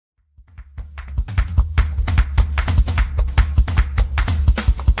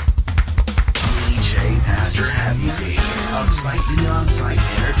Pastor Happy Feet of Sight Beyond Sight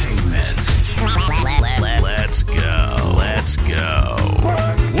Entertainment. Let's go. Let's go.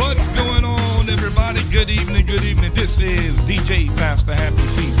 What's going on, everybody? Good evening. Good evening. This is DJ Pastor Happy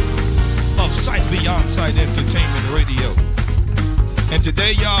Feet of Sight Beyond Sight Entertainment Radio. And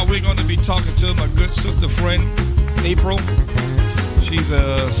today, y'all, we're going to be talking to my good sister friend, April. She's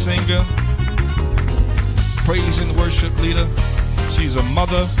a singer, praise and worship leader. She's a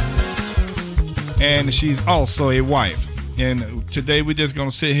mother, and she's also a wife. And today we're just going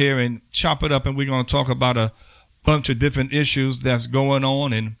to sit here and chop it up, and we're going to talk about a bunch of different issues that's going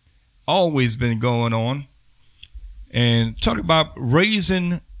on and always been going on, and talk about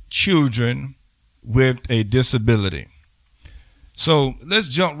raising children with a disability. So let's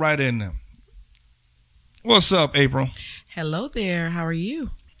jump right in there. What's up, April? Hello there. How are you?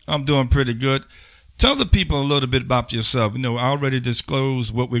 I'm doing pretty good. Tell the people a little bit about yourself. You know, I already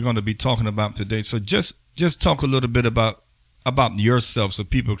disclosed what we're going to be talking about today. So just talk a little bit about yourself so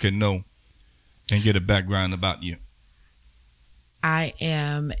people can know and get a background about you. I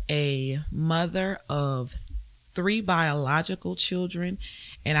am a mother of 3 biological children,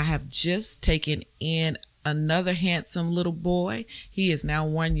 and I have just taken in another handsome little boy. He is now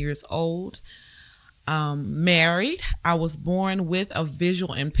 1 year old. Married. I was born with a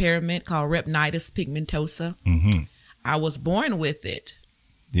visual impairment called retinitis pigmentosa. Mm-hmm. I was born with it.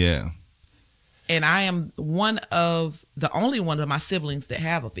 Yeah. And I am the only one of my siblings that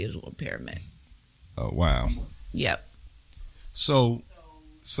have a visual impairment. Oh, wow. Yep. So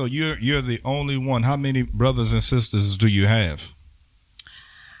you're the only one. How many brothers and sisters do you have?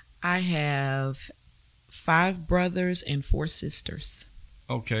 I have 5 brothers and 4 sisters.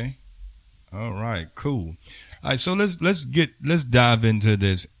 Okay. All right, cool. All right, so let's dive into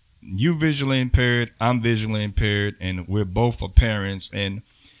this. You visually impaired, I'm visually impaired, and we're both parents. And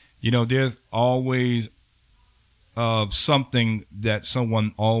you know, there's always something that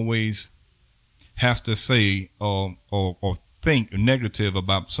someone always has to say or think negative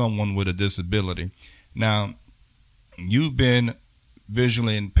about someone with a disability. Now, you've been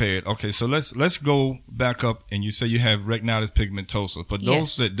visually impaired. Okay, so let's go back up. And you say you have retinitis pigmentosa. For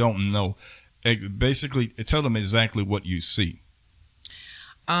those that don't know, basically tell them exactly what you see.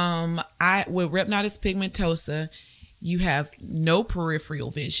 With retinitis pigmentosa, you have no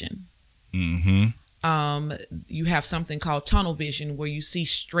peripheral vision. Mm-hmm. You have something called tunnel vision, where you see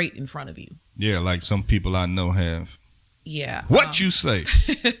straight in front of you. Yeah, like some people I know have. Yeah. What you say?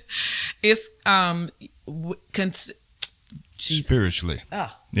 It's spiritually.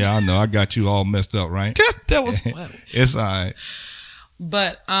 Oh. Yeah, I know. I got you all messed up, right? That was it's all right.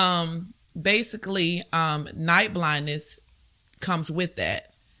 But basically, night blindness comes with that.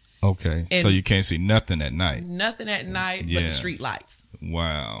 Okay, and so you can't see nothing at night. Nothing at night but the street lights.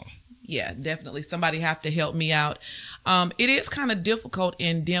 Wow. Yeah, definitely. Somebody have to help me out. It is kind of difficult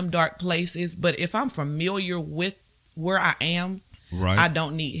in dim, dark places, but if I'm familiar with where I am, right, I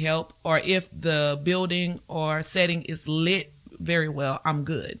don't need help. Or if the building or setting is lit very well, I'm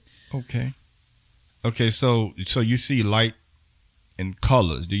good. Okay. Okay, so you see light and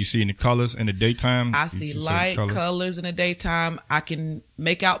colors. Do you see any colors in the daytime? I see light, colors in the daytime. I can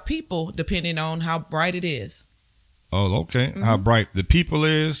make out people depending on how bright it is. Oh, okay. Mm-hmm. How bright the people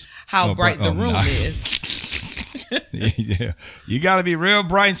is? How bright the room is. Yeah. You got to be real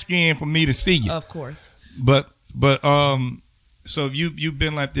bright skinned for me to see you. Of course. But so you've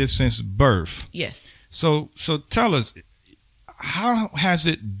been like this since birth. Yes. So tell us, how has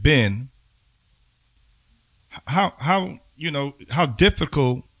it been? How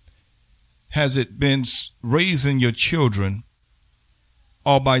difficult has it been raising your children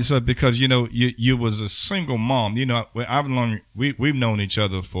all by yourself? Because you was a single mom. We've known each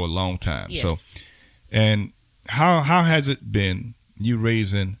other for a long time. Yes. So, and how has it been you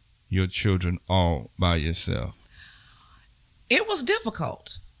raising your children all by yourself? It was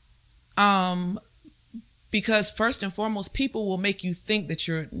difficult. Because first and foremost, people will make you think that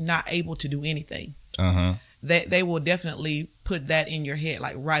you're not able to do anything. Uh-huh. They will definitely put that in your head,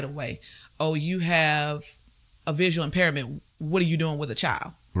 like right away. Oh, you have a visual impairment. What are you doing with a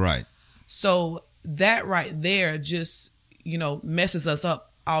child? Right. So that right there just, messes us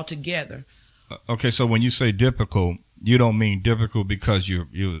up altogether. Okay, so when you say difficult, you don't mean difficult because you're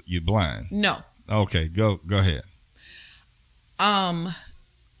blind. No. Okay, go ahead.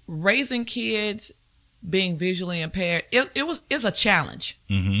 Raising kids, being visually impaired, it's a challenge.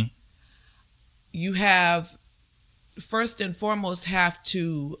 Mm-hmm. You have, first and foremost, have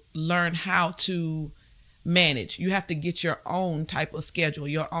to learn how to manage. You have to get your own type of schedule,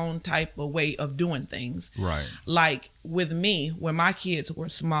 your own type of way of doing things. Right. Like with me, when my kids were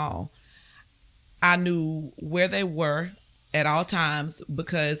small, I knew where they were at all times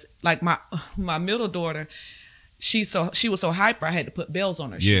because, like my middle daughter, she was so hyper. I had to put bells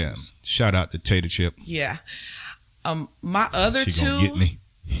on her shoes. Yeah. Shout out to Tater Chip. Yeah. My other She two. gonna get me.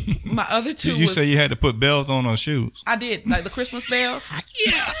 My other two. Did you say you had to put bells on her shoes? I did, like the Christmas bells.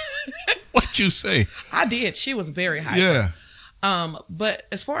 Yeah. What you say? I did. She was very hyper. Yeah. But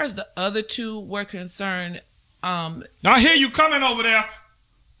as far as the other two were concerned, I hear you coming over there.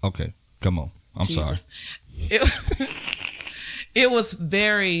 Okay, come on. I'm sorry. It was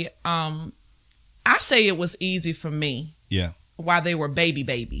very. I say it was easy for me. Yeah. While they were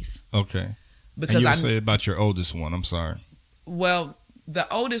babies. Okay. Because and you say about your oldest one. I'm sorry. Well,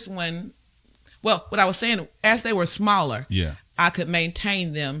 the oldest one. Well, what I was saying, as they were smaller, yeah, I could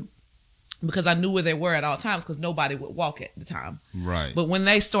maintain them because I knew where they were at all times because nobody would walk at the time. Right. But when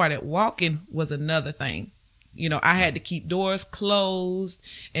they started walking was another thing. You know, I had to keep doors closed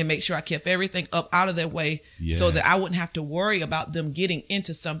and make sure I kept everything up out of their way so that I wouldn't have to worry about them getting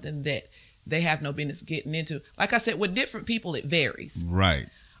into something that they have no business getting into. Like I said, with different people, it varies. Right.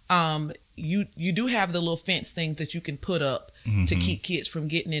 You do have the little fence things that you can put up to keep kids from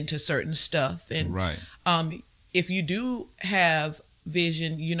getting into certain stuff. And right. If you do have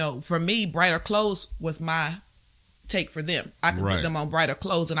vision, you know, for me, brighter clothes was my take for them. I can put them on brighter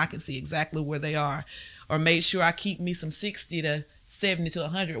clothes and I can see exactly where they are. Or made sure I keep me some 60 to 70 to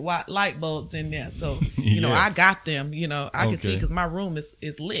 100 watt light bulbs in there. So, you know, I got them, you know, I can see because my room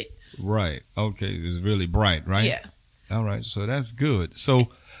is lit. Right. Okay. It's really bright, right? Yeah. All right. So that's good. So,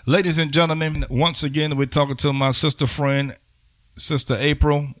 ladies and gentlemen, once again, we're talking to my sister friend, Sister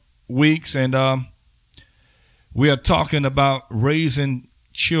April Weeks, and we are talking about raising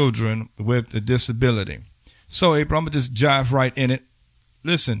children with a disability. So, April, I'm going to just dive right in it.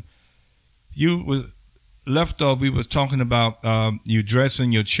 Listen, you was left off, we was talking about you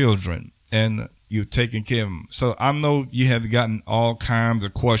dressing your children and you taking care of them. So I know you have gotten all kinds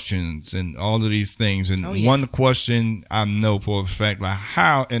of questions and all of these things. And one question I know for a fact, like,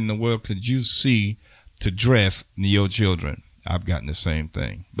 how in the world could you see to dress your children? I've gotten the same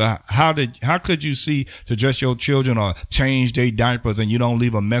thing. But how could you see to dress your children or change their diapers and you don't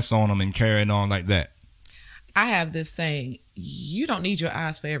leave a mess on them and carrying on like that? I have this saying, you don't need your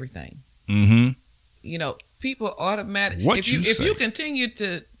eyes for everything. Mm-hmm. You know, people automatically. If you continue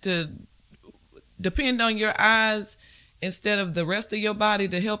to depend on your eyes instead of the rest of your body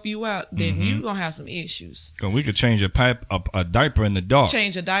to help you out, then you're gonna have some issues. Cause we could change a diaper in the dark.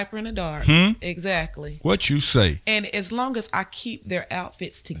 Change a diaper in the dark. Exactly. What you say? And as long as I keep their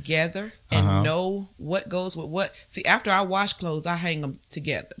outfits together and know what goes with what. See, after I wash clothes, I hang them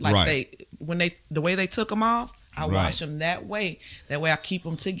together. Like the way they took them off, I wash them that way. That way I keep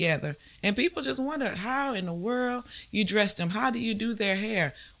them together. And people just wonder, how in the world you dress them? How do you do their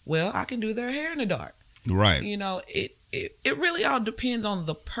hair? Well, I can do their hair in the dark. Right. You know, it really all depends on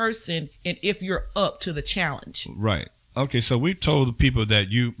the person and if you're up to the challenge. Right. Okay, so we told the people that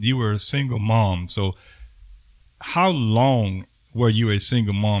you were a single mom. So how long were you a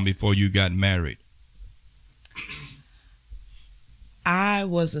single mom before you got married? I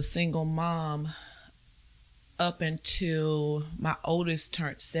was a single mom up until my oldest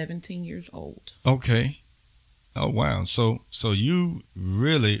turned 17 years old. Okay. Oh, wow. So you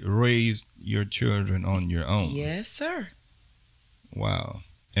really raised your children on your own? Yes, sir. Wow.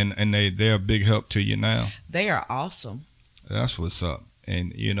 And they're a big help to you now? They are awesome. That's what's up.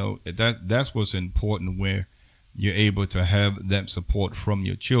 And, you know, that's what's important, where you're able to have that support from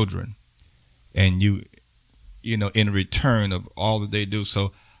your children. And you know, in return of all that they do.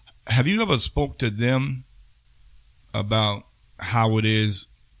 So have you ever spoke to them about how it is,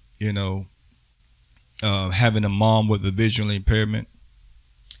 you know, having a mom with a visual impairment?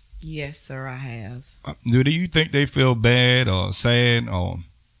 Yes, sir, I have. Do you think they feel bad or sad or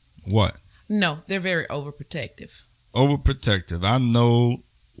what? No, they're very overprotective. Overprotective. I know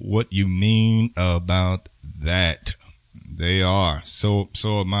what you mean about that. They are. So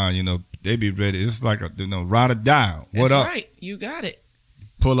am I. You know, they be ready. It's like ride or die. What That's up? Right. You got it.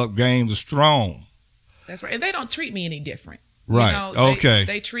 Pull up games are strong. That's right. And they don't treat me any different. Right. You know, okay.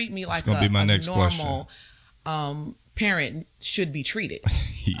 They treat me like a normal parent should be treated.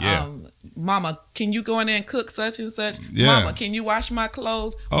 Yeah. Mama, can you go in there and cook such and such? Yeah. Mama, can you wash my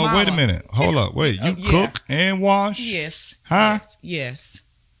clothes? Oh, Mama. Wait a minute. Hold up. Wait, you cook and wash? Yes. Huh? Yes.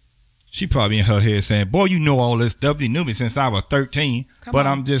 She probably in her head saying, boy, you know all this stuff. You knew me since I was 13. But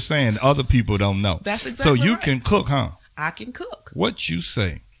I'm just saying, other people don't know. That's exactly So you right. can cook, huh? I can cook. What you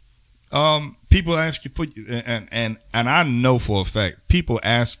say? People ask you for, and I know for a fact, people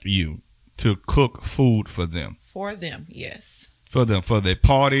ask you to cook food for them. For them, yes. for their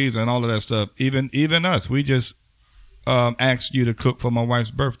parties and all of that stuff. Even us, we just asked you to cook for my wife's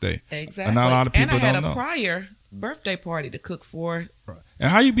birthday. Exactly. And not a lot of people and I had don't know. a prior birthday party to cook for. And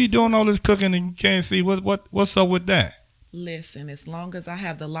how you be doing all this cooking and you can't see what's up with that? Listen, as long as I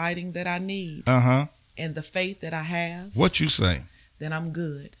have the lighting that I need Uh-huh. and the faith that I have, What you say? then I'm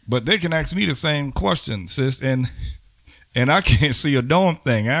good. But they can ask me the same question, sis, and I can't see a darn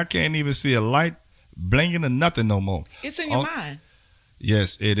thing. I can't even see a light blinking or nothing no more. It's in your mind.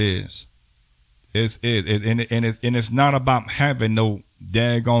 Yes, it is. And it's not about having no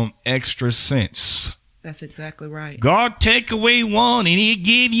daggone extra sense. That's exactly right. God take away one and He'll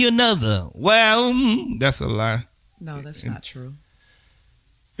give you another. Well, that's a lie. No, that's not true.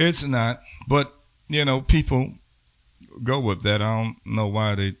 It's not. But people go with that. I don't know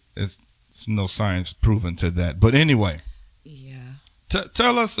why there's no science proven to that. But anyway, yeah.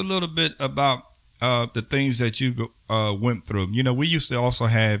 Tell us a little bit about the things that you went through. We used to also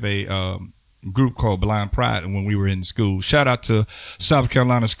have a group called Blind Pride when we were in school. Shout out to South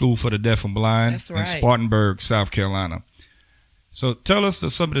Carolina School for the Deaf and Blind. That's right. In Spartanburg, South Carolina. So tell us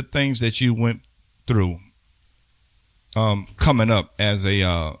some of the things that you went through coming up as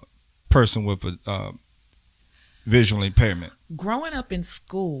a person with a visual impairment. Growing up in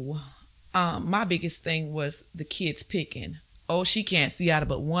school, my biggest thing was the kids picking. Oh, she can't see out of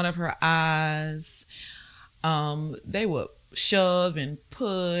but one of her eyes. They would shove and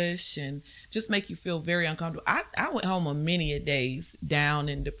push and just make you feel very uncomfortable. I went home on many a days down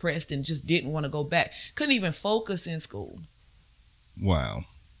and depressed and just didn't want to go back. Couldn't even focus in school. Wow.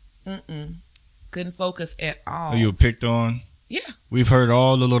 Couldn't focus at all. Are you picked on? Yeah. We've heard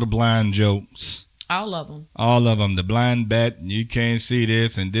all the little blind jokes. All of them. All of them. The blind bat, you can't see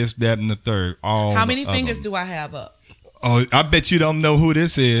this and this, that, and the third. How many fingers do I have up? Oh, I bet you don't know who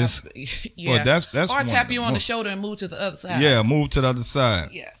this is. Yeah. Well, that's or tap you on the shoulder and move to the other side. Yeah, move to the other side.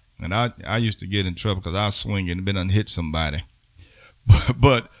 Yeah. And I used to get in trouble because I was swinging and been unhit somebody.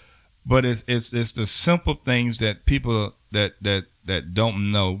 But it's the simple things that people that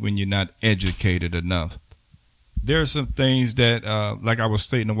don't know when you're not educated enough. There are some things that, like I was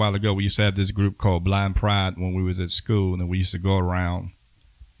stating a while ago, we used to have this group called Blind Pride when we was at school, and we used to go around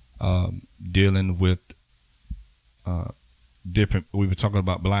dealing with different. We were talking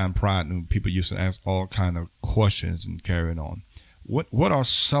about blind pride, and people used to ask all kind of questions and carrying on. What are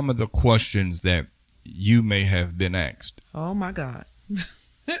some of the questions that you may have been asked? Oh my God!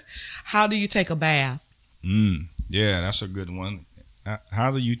 How do you take a bath? Yeah, that's a good one.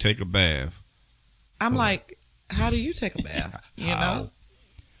 How do you take a bath? I'm like, how do you take a bath? You know?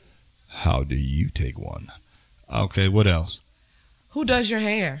 How do you take one? Okay, what else? Who does your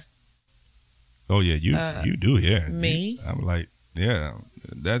hair? Oh yeah, you do hair. Me? I'm like, yeah,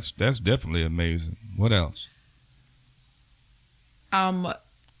 that's definitely amazing. What else?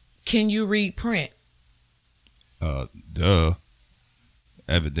 Can you read print? Duh.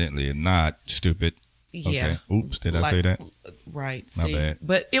 Evidently not. Stupid. Yeah. Okay. Oops, did I say that? Right. My bad.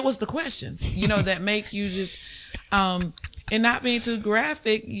 But it was the questions, that make you just, and not being too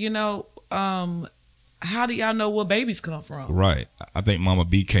graphic, how do y'all know where babies come from? Right. I think Mama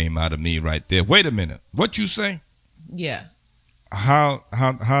B came out of me right there. Wait a minute. What you say? Yeah. How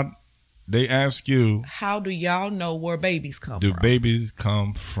they ask you? How do y'all know where babies come from? Do babies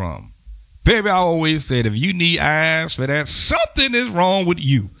come from? Baby, I always said if you need eyes for that, something is wrong with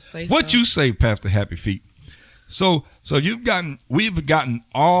you. What you say, Pastor Happy Feet? So we've gotten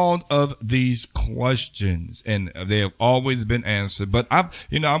all of these questions, and they have always been answered. But I'm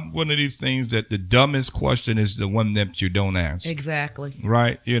one of these things that the dumbest question is the one that you don't ask. Exactly.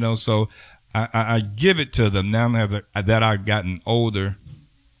 Right. So I give it to them now that I've gotten older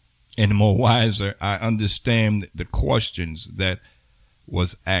and more wiser. I understand the questions that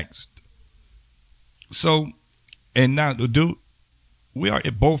was asked. So, and now we are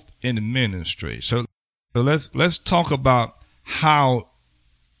both in the ministry. So let's talk about how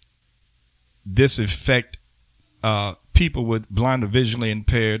this affect people with blind or visually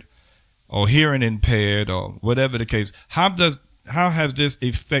impaired or hearing impaired or whatever the case. How has this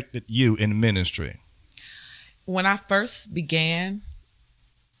affected you in ministry? When I first began,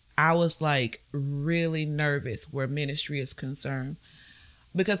 I was like really nervous where ministry is concerned.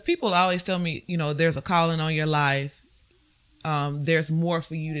 Because people always tell me, there's a calling on your life. There's more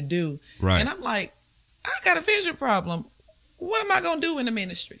for you to do. Right. And I'm like, I got a vision problem. What am I going to do in the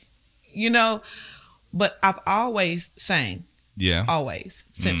ministry? But I've always sang. Yeah. Always.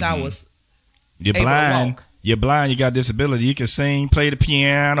 Since I was You're able blind. to walk. You're blind, you got disability, you can sing, play the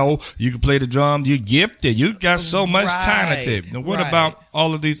piano, you can play the drums, you're gifted, you got so much talented. And what about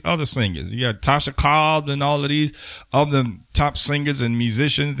all of these other singers? You got Tasha Cobb and all of these other top singers and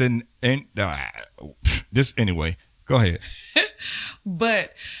musicians and this anyway. Go ahead.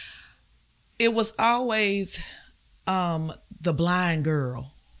 But it was always the blind girl.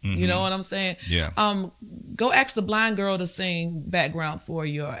 Mm-hmm. You know what I'm saying? Yeah. Go ask the blind girl to sing background for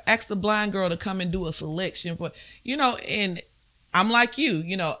you, or ask the blind girl to come and do a selection for, and I'm like you,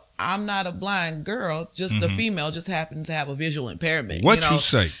 I'm not a blind girl, just a female, just happens to have a visual impairment. What you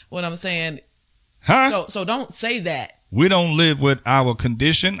say? What I'm saying. Huh? So don't say that. We don't live with our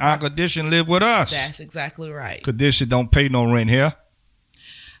condition. Our condition live with us. That's exactly right. Condition don't pay no rent here.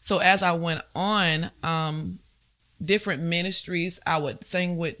 So as I went on, different ministries, I would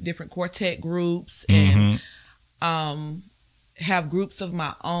sing with different quartet groups and have groups of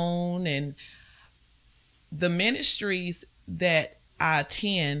my own. And the ministries that I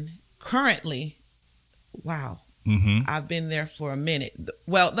attend currently, wow, I've been there for a minute.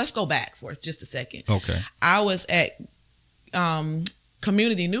 Well, let's go back for just a second. Okay. I was at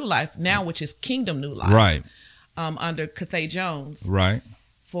Community New Life now, which is Kingdom New Life. Right. Under Cathay Jones. Right.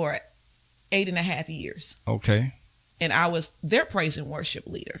 For 8.5 years. Okay. And I was their praise and worship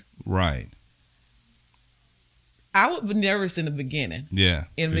leader. Right. I would be nervous in the beginning. Yeah.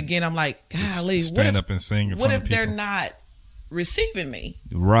 In the beginning, I'm like, golly, stand up and sing. What if they're not receiving me?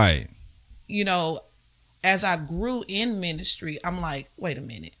 Right. As I grew in ministry, I'm like, wait a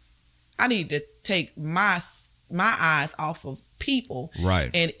minute. I need to take my eyes off of people. Right.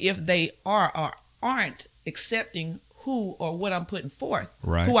 And if they are or aren't accepting who or what I'm putting forth,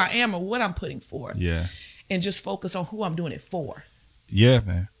 right, who I am or what I'm putting forth. Yeah. And just focus on who I'm doing it for. Yeah,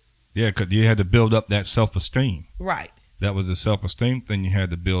 man. Yeah, because you had to build up that self-esteem. Right. That was a self-esteem thing you had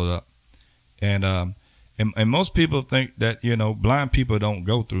to build up. And most people think that, blind people don't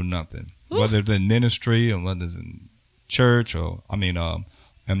go through nothing. Ooh. Whether it's in ministry or whether it's in church or,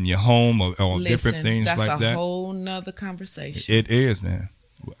 in your home or different things like that. That's a whole nother conversation. It is, man.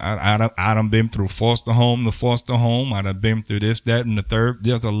 I done been through foster home to foster home. I done been through this, that, and the third.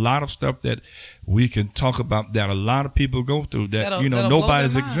 There's a lot of stuff that we can talk about that a lot of people go through that,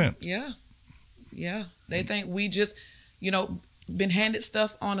 nobody's exempt. Yeah. Yeah. They think we just, been handed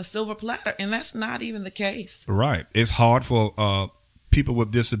stuff on a silver platter, and that's not even the case. Right. It's hard for people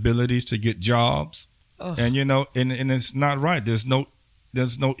with disabilities to get jobs. Ugh. And, and it's not right. There's no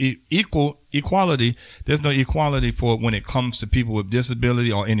equality. There's no equality for when it comes to people with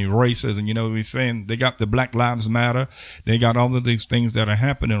disability or any races. And we're saying they got the Black Lives Matter. They got all of these things that are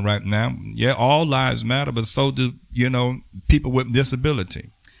happening right now. Yeah, all lives matter, but so do people with disability.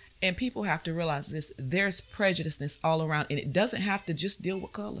 And people have to realize this: there's prejudiceness all around, and it doesn't have to just deal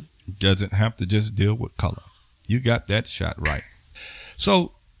with color. Doesn't have to just deal with color. You got that shot right.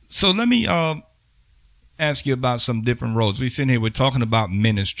 So let me ask you about some different roles. We're sitting here, we're talking about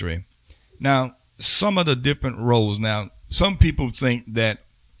ministry. Now, some of the different roles. Now, some people think that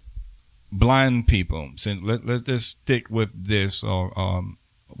blind people, since let's just stick with this, or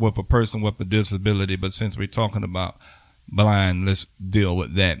with a person with a disability, but since we're talking about blind, let's deal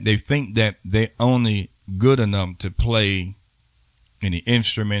with that. They think that they're only good enough to play any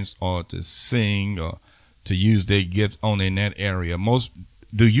instruments or to sing or to use their gifts only in that area.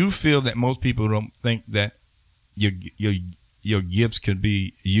 Do you feel that most people don't think that your gifts could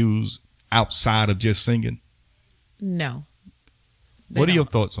be used outside of just singing? No. What are your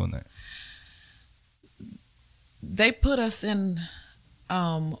thoughts on that? They put us in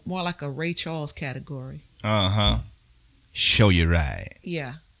more like a Ray Charles category. Show you right.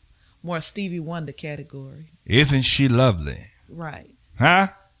 Yeah. More Stevie Wonder category. Isn't she lovely? Right. Huh?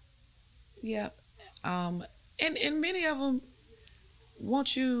 Yeah. And many of them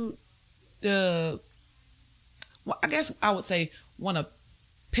want you to, I guess I would say, want to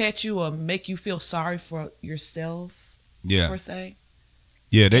pet you or make you feel sorry for yourself. Yeah. Per se.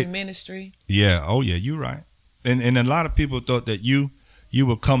 Yeah. In ministry. Yeah. Oh, yeah. You're right. And a lot of people thought that you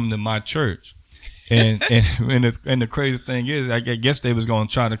would come to my church. And the crazy thing is, I guess they was going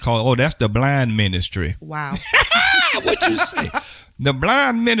to try to call, that's the blind ministry. Wow. What you say? The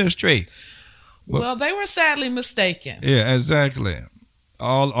blind ministry. Well, they were sadly mistaken. Yeah, exactly.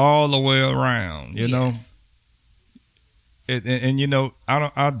 All the way around, you know. And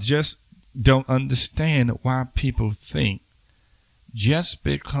I just don't understand why people think just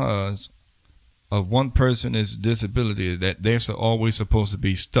because of one person is disability that they're always supposed to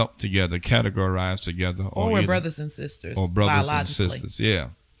be stuck together, categorized together, or we're brothers and sisters, or brothers and sisters. Yeah,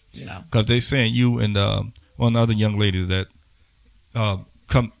 because they saying you and one other young lady that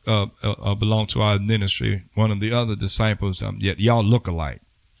belong to our ministry. One of the other disciples, yet y'all look alike.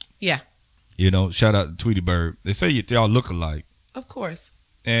 Yeah. Shout out to Tweety Bird. They say y'all look alike. Of course.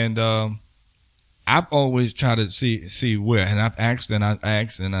 And I've always tried to see where, and I've asked, and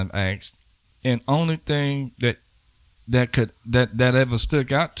only thing that ever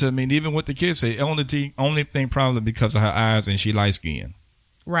stuck out to me, and even what the kids say, only thing probably because of her eyes, and she light skinned.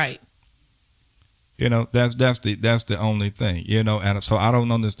 Right. That's the only thing. And so I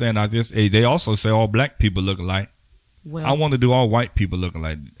don't understand. They also say all black people look alike. Well, I want to do all white people look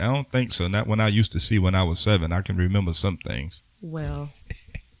alike. I don't think so. Not when I used to see when I was 7. I can remember some things. Well,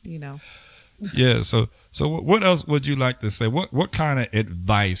 Yeah. So what else would you like to say? What kind of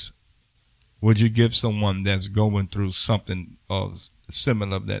advice would you give someone that's going through something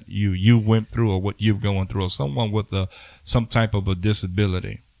similar that you went through, or what you've going through, or someone with some type of a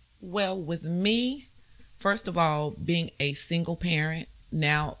disability? Well, with me, first of all, being a single parent,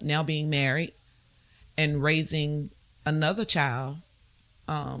 now being married and raising another child,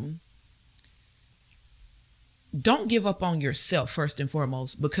 don't give up on yourself first and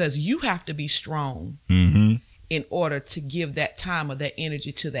foremost, because you have to be strong in order to give that time or that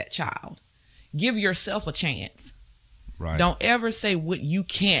energy to that child. Give yourself a chance. Right. Don't ever say what you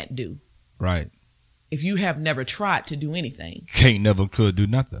can't do. Right. If you have never tried to do anything. Can't, never, could do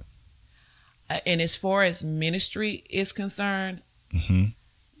nothing. And as far as ministry is concerned,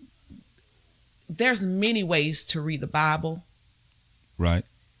 there's many ways to read the Bible. Right.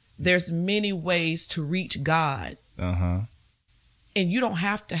 There's many ways to reach God. And you don't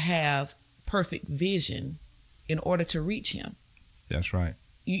have to have perfect vision in order to reach him. That's right.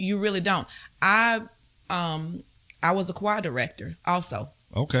 You really don't. I was a choir director also.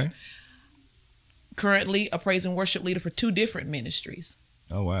 Okay. Currently a praise and worship leader for 2 different ministries.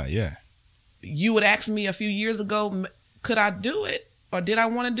 Oh, wow. Yeah. You would ask me a few years ago, could I do it? Or did I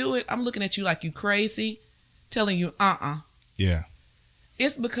want to do it? I'm looking at you like you crazy, telling you, Yeah.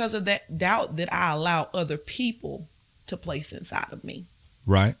 It's because of that doubt that I allow other people to place inside of me.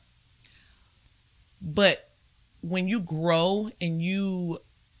 Right. But when you grow and you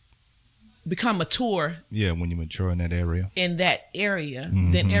become mature. Yeah, when you mature in that area.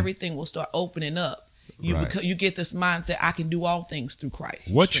 Then everything will start opening up. You get this mindset, I can do all things through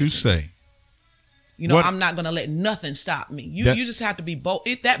Christ. What you say? I'm not going to let nothing stop me. You just have to be bold.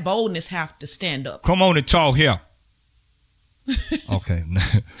 That boldness have to stand up. Come on and talk here. Okay.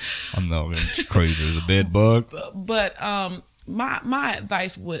 I'm not crazy as a bed bug. But my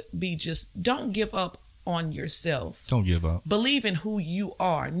advice would be just don't give up on yourself. Don't give up. Believe in who you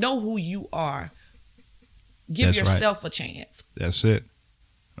are. Know who you are. Give yourself a chance. That's it.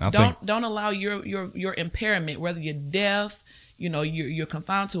 Don't allow your impairment, whether you're deaf, you're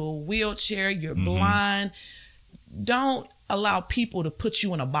confined to a wheelchair, you're blind. Don't allow people to put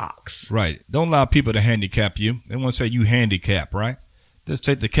you in a box. Right. Don't allow people to handicap you. They want to say you handicap, right? Let's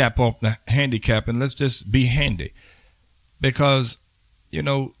take the cap off the handicap and let's just be handy. Because,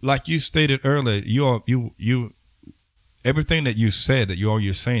 like you stated earlier, you everything that you said, that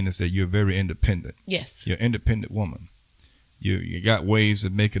you're saying is that you're very independent. Yes. You're an independent woman. You got ways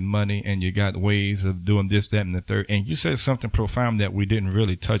of making money, and you got ways of doing this, that, and the third. And you said something profound that we didn't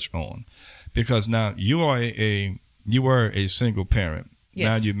really touch on, because now you were a single parent. Yes.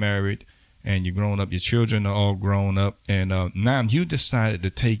 Now you're married, and you're grown up. Your children are all grown up, and now you decided to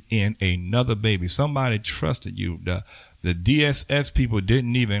take in another baby. Somebody trusted you. The DSS people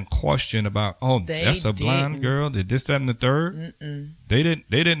didn't even question about, that's a blind girl. Did this, that, and the third? Mm-mm. They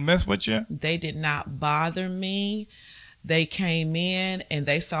didn't mess with you? They did not bother me. They came in and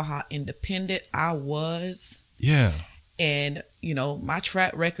they saw how independent I was. Yeah. And, my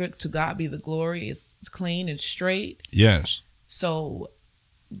track record, to God be the glory, is clean and straight. Yes. So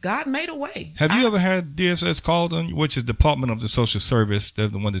God made a way. Have you ever had DSS called on you, which is Department of the Social Service? They're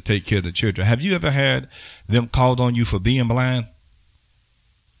the one to take care of the children. Have you ever had them called on you for being blind?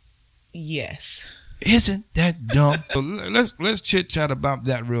 Yes. Isn't that dumb? So let's chit chat about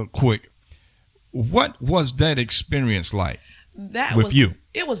that real quick. What was that experience like with you?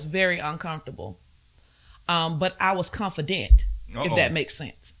 It was very uncomfortable. But I was confident, if that makes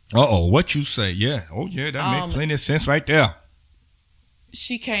sense. What you say? Yeah. Oh, yeah, that makes plenty of sense right there.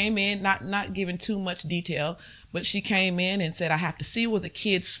 She came in, not giving too much detail, but she came in and said, I have to see where the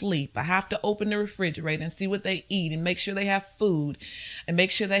kids sleep. I have to open the refrigerator and see what they eat and make sure they have food and make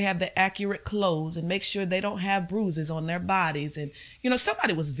sure they have the accurate clothes and make sure they don't have bruises on their bodies. And,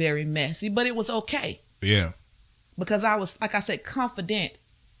 somebody was very messy, but it was okay. Yeah. Because I was, like I said, confident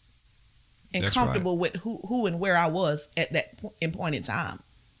and comfortable with who and where I was at that point in time.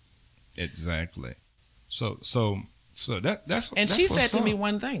 Exactly. So So that's and she said to me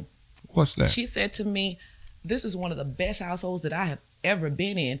one thing. What's that? She said to me, "This is one of the best households that I have ever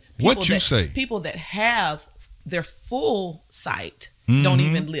been in." What you say? People that have their full sight don't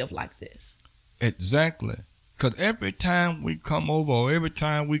even live like this. Exactly. Because every time we come over or every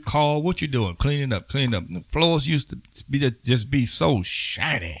time we call, what you doing? Cleaning up. The floors used to just be so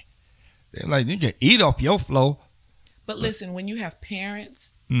shiny. They're like, you can eat off your floor. But listen, when you have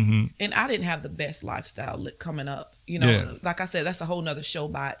parents, and I didn't have the best lifestyle coming up, like I said, that's a whole nother show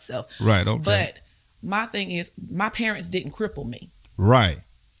by itself. Right, okay. But my thing is, my parents didn't cripple me. Right.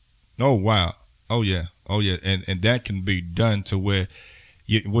 Oh, wow. Oh, yeah. And that can be done to where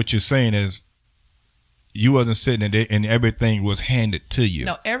what you're saying is you wasn't sitting there and everything was handed to you.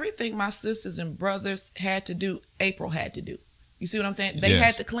 No, everything my sisters and brothers had to do, April had to do. You see what I'm saying? They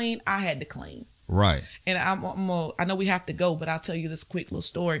had to clean, I had to clean. Right. And I know we have to go, but I'll tell you this quick little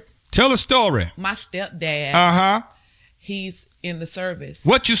story. Tell a story. My stepdad, he's in the service.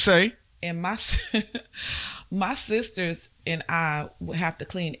 What you say? And my sisters and I would have to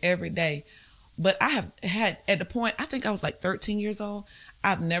clean every day. But I have had, at the point, I think I was like 13 years old,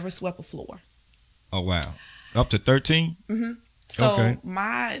 I've never swept a floor. Oh, wow. Up to 13? Mm-hmm. So okay.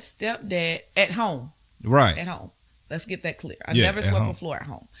 My stepdad at home. Right. At home. Let's get that clear. I never swept a floor at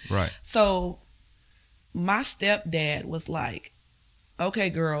home. Right. So my stepdad was like, okay,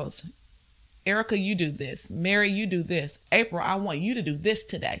 girls, Erica, you do this. Mary, you do this. April, I want you to do this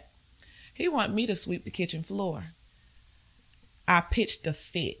today. He wanted me to sweep the kitchen floor. I pitched a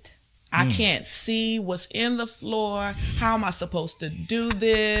fit. I can't see what's in the floor. How am I supposed to do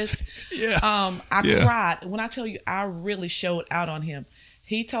this? I cried. When I tell you, I really showed out on him.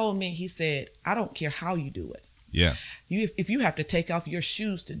 He told me, he said, I don't care how you do it. Yeah. If you have to take off your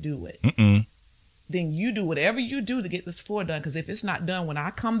shoes to do it, then you do whatever you do to get this floor done. Because if it's not done when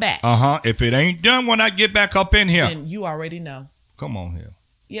I come back. If it ain't done when I get back up in here. Then you already know. Come on here.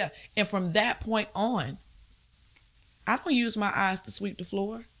 Yeah. And from that point on, I don't use my eyes to sweep the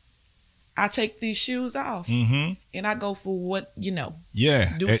floor. I take these shoes off and I go for what,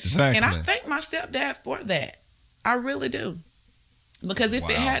 Yeah, exactly. And I thank my stepdad for that. I really do. Because if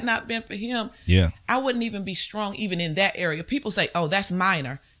it had not been for him, I wouldn't even be strong even in that area. People say, oh, that's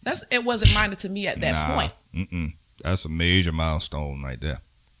minor. It wasn't minor to me at that point. That's a major milestone right there.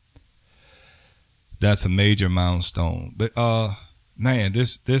 That's a major milestone. But man,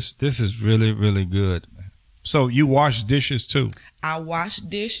 this is really, really good. So you wash dishes too? I wash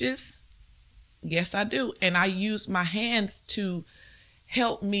dishes. Yes, I do. And I use my hands to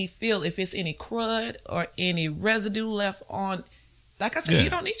help me feel if it's any crud or any residue left on. Like I said, you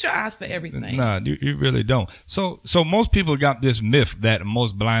don't need your eyes for everything. Nah, you really don't. So most people got this myth that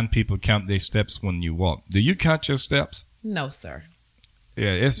most blind people count their steps when you walk. Do you count your steps? No, sir.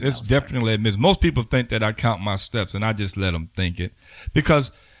 Yeah, it's definitely a myth. Most people think that I count my steps, and I just let them think it.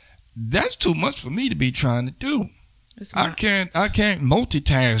 Because that's too much for me to be trying to do. I can't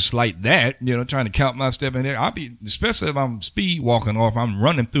multitask like that, trying to count my step in there. Especially if I'm speed walking or if I'm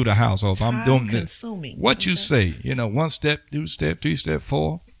running through the house or if I'm doing this. What you say, 1 step, 2 step, 3 step,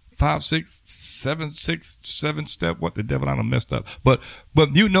 4, 5, 6, 7 step. What the devil, I done messed up. But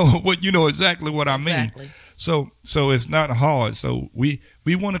you know exactly what I mean. So it's not hard. So we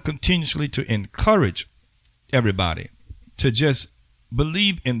want to continuously to encourage everybody to just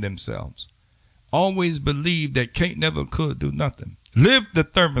believe in themselves. Always believe that can't never could do nothing. Live the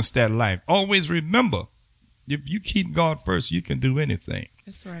thermostat life. Always remember, if you keep God first, you can do anything.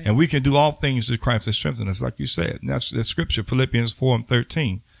 That's right. And we can do all things through Christ that strengthens us, like you said. And that's the scripture, Philippians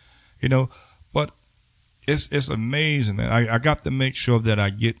 4:13. But it's amazing, man. I got to make sure that I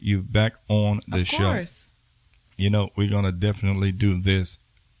get you back on the show. Of course. We're going to definitely do this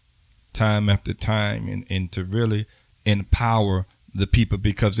time after time and to really empower the people,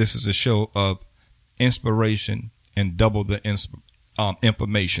 because this is a show of inspiration and double the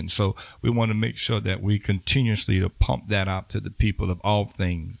information. So we want to make sure that we continuously to pump that out to the people of all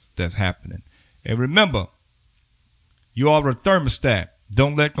things that's happening. And remember, you are a thermostat.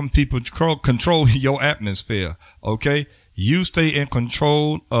 Don't let them people control your atmosphere. Okay? You stay in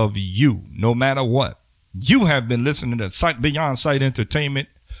control of you, no matter what. You have been listening to Sight Beyond Sight Entertainment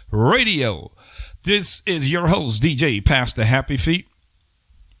Radio. This is your host, DJ Pastor Happy Feet.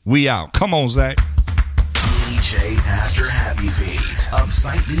 We out. Come on, Zach. DJ Pastor Happy Feet of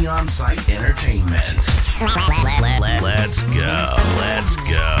Sight Beyond Sight Entertainment. Let's go. Let's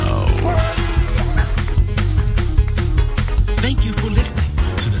go. Thank you for listening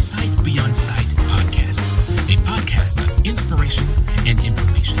to the Sight Beyond Sight podcast, a podcast of inspiration and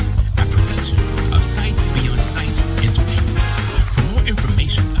information, a production of Sight Beyond Sight Entertainment. For more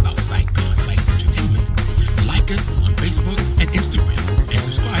information about Sight Beyond Sight Entertainment, like us on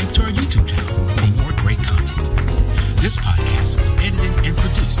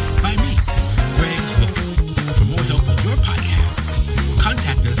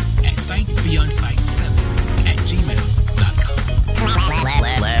Beyond Sight